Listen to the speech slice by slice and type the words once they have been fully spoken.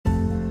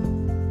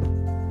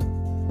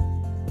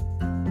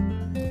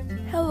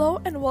Hello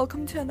and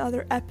welcome to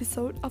another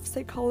episode of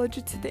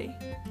Psychology Today.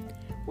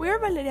 We are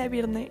Valeria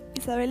Virne,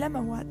 Isabela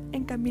Mawat,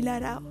 and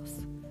Camila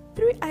Arauz,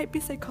 three IP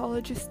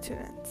psychology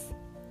students.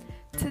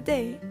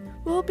 Today,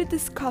 we will be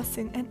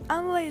discussing and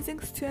analyzing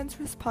students'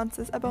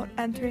 responses about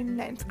entering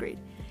 9th grade,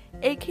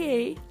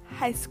 aka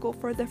high school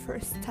for the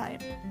first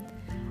time.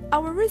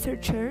 Our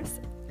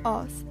researchers,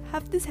 us,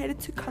 have decided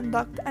to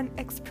conduct an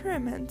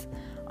experiment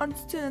on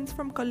students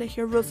from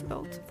Colegio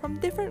Roosevelt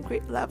from different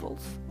grade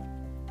levels.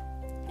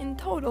 In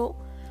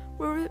total,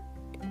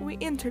 we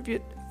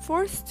interviewed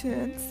 4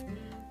 students,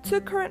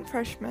 2 current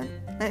freshmen,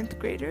 9th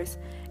graders,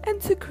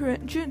 and 2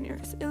 current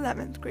juniors,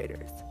 11th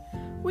graders.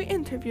 We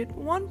interviewed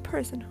 1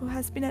 person who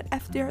has been at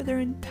FDR their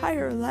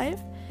entire life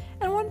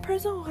and 1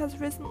 person who has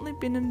recently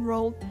been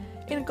enrolled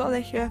in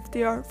Colegio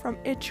FDR from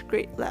each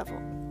grade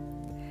level.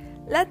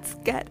 Let's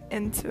get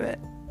into it.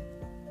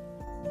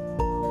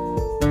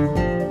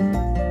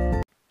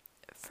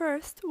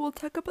 First, we'll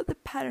talk about the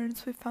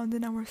patterns we found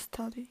in our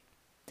study.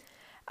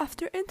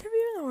 After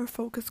interviewing our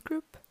focus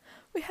group,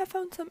 we have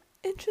found some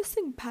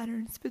interesting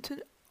patterns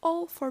between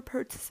all 4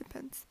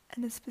 participants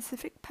and a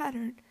specific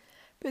pattern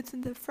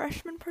between the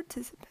freshman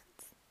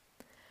participants.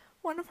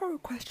 One of our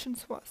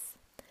questions was,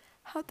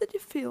 how did you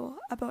feel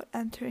about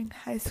entering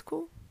high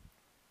school?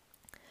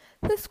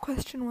 This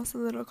question was a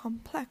little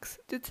complex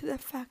due to the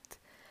fact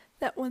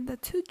that when the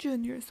 2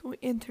 juniors we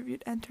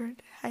interviewed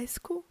entered high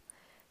school,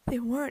 they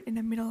weren't in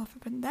the middle of a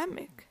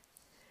pandemic.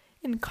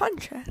 In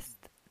contrast,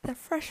 the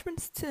freshman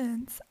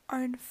students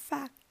are in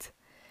fact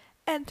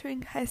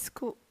entering high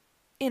school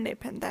in a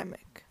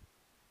pandemic.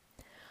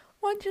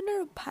 One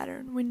general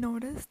pattern we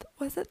noticed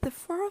was that the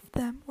 4 of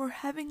them were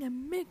having a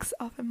mix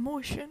of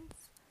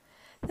emotions.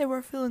 They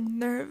were feeling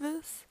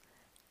nervous,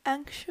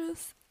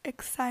 anxious,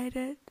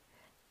 excited,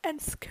 and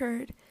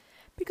scared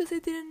because they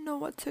didn't know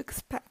what to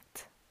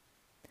expect.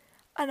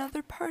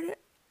 Another part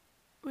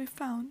we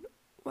found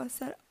was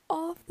that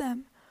all of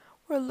them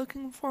were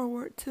looking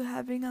forward to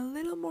having a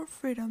little more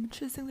freedom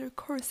choosing their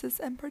courses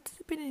and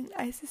participating in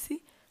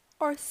ICC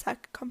or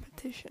SAC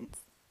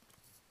competitions.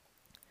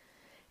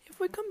 If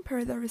we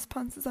compare the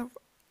responses of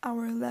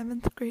our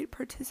 11th grade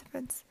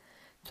participants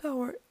to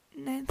our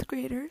 9th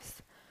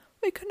graders,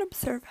 we can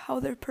observe how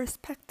their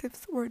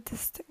perspectives were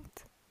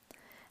distinct.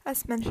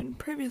 As mentioned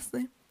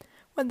previously,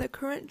 when the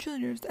current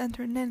juniors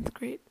entered 9th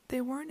grade,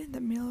 they weren't in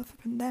the middle of a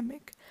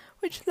pandemic,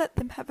 which let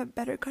them have a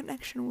better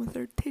connection with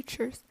their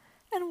teachers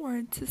and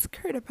weren't too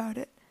scared about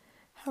it.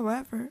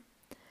 However,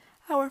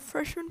 our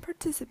freshman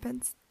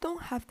participants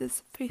don't have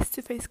this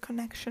face-to-face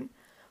connection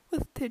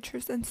with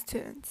teachers and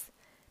students,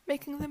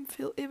 making them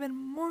feel even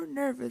more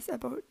nervous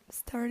about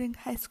starting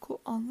high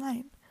school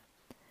online.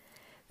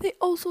 They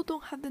also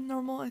don't have the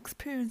normal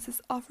experiences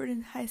offered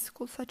in high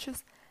school such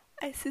as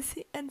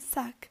ICC and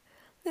SAC,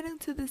 leading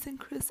to this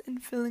increase in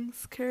feeling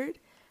scared,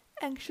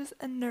 anxious,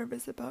 and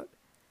nervous about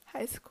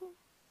high school.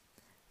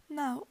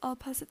 Now I'll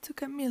pass it to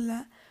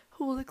Camila,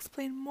 who will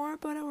explain more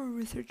about our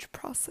research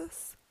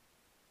process.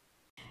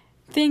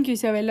 Thank you,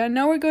 Isabella.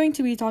 Now we're going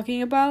to be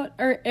talking about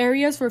our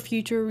areas for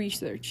future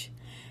research.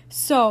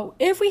 So,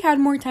 if we had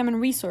more time and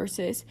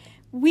resources,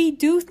 we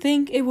do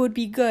think it would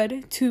be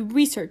good to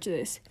research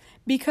this,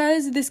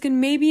 because this can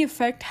maybe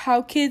affect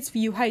how kids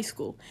view high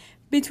school.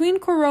 Between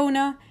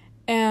Corona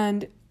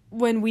and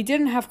when we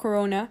didn't have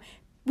Corona,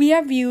 we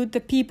have viewed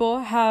that people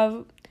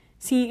have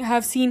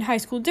seen high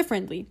school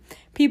differently.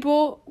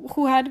 People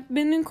who had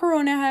been in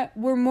Corona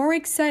were more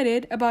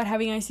excited about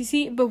having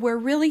ICC, but were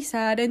really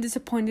sad and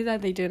disappointed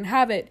that they didn't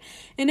have it.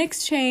 In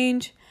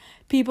exchange,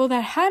 people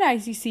that had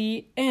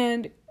ICC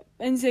and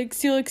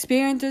still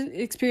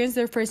experienced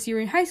their first year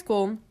in high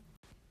school,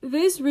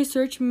 this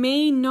research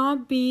may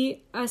not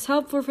be as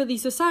helpful for the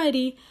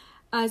society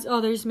as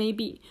others may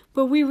be.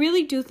 But we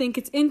really do think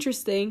it's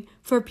interesting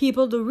for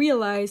people to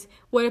realize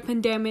what a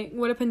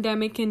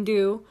pandemic can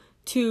do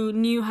to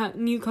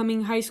new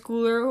coming high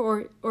schooler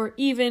or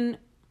even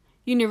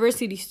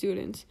university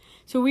students.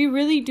 So we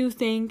really do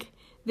think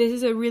this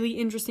is a really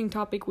interesting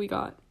topic we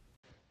got.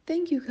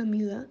 Thank you,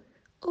 Camila.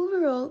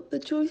 Overall, the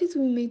choices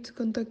we made to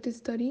conduct this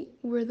study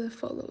were the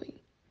following.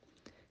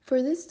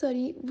 For this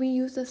study, we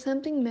used a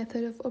sampling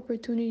method of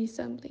opportunity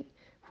sampling,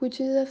 which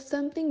is a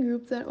sampling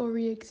group that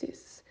already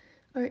exists.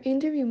 Our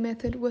interview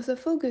method was a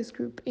focus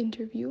group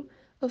interview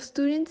of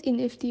students in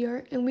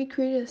FDR, and we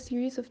created a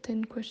series of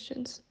 10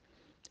 questions.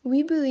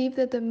 We believe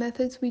that the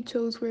methods we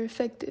chose were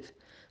effective.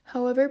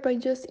 However, by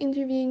just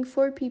interviewing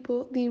 4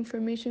 people, the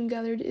information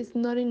gathered is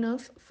not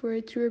enough for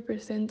it to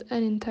represent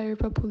an entire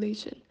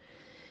population.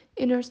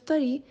 In our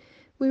study,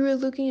 we were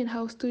looking at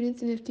how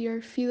students in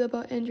FDR feel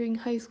about entering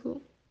high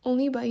school.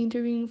 Only by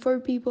interviewing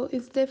 4 people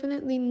is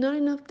definitely not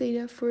enough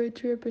data for it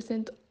to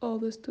represent all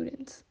the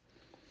students.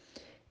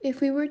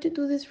 If we were to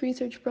do this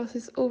research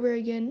process over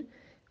again,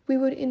 we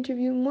would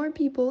interview more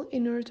people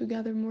in order to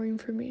gather more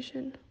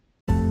information.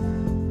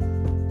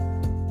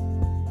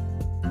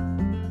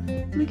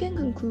 We can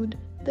conclude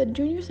that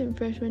juniors and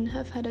freshmen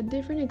have had a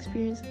different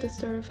experience at the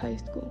start of high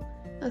school.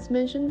 As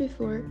mentioned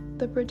before,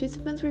 the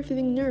participants were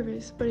feeling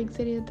nervous but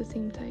excited at the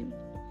same time.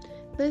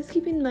 Let's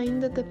keep in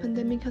mind that the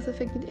pandemic has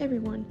affected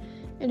everyone,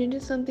 and it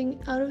is something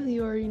out of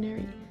the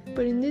ordinary,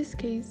 but in this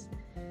case,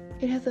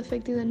 it has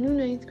affected the new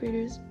 9th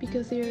graders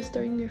because they are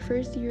starting their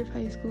first year of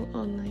high school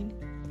online.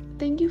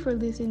 Thank you for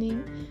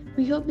listening.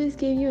 We hope this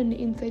gave you an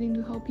insight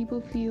into how people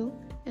feel,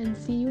 and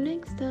see you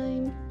next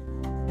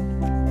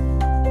time!